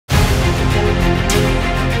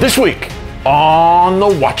This week on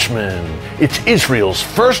The Watchman, it's Israel's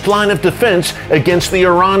first line of defense against the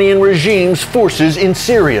Iranian regime's forces in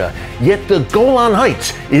Syria. Yet the Golan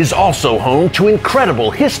Heights is also home to incredible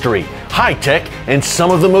history, high-tech, and some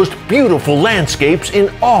of the most beautiful landscapes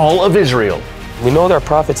in all of Israel. We know there are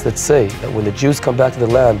prophets that say that when the Jews come back to the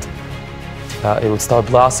land, it will start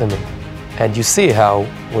blossoming. And you see how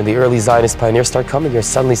when the early Zionist pioneers start coming here,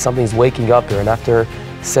 suddenly something's waking up here. And after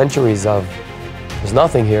centuries of there's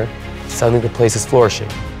nothing here, suddenly the place is flourishing.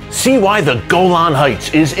 See why the Golan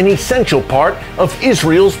Heights is an essential part of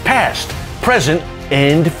Israel's past, present,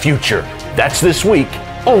 and future. That's this week,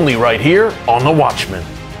 only right here on The Watchman.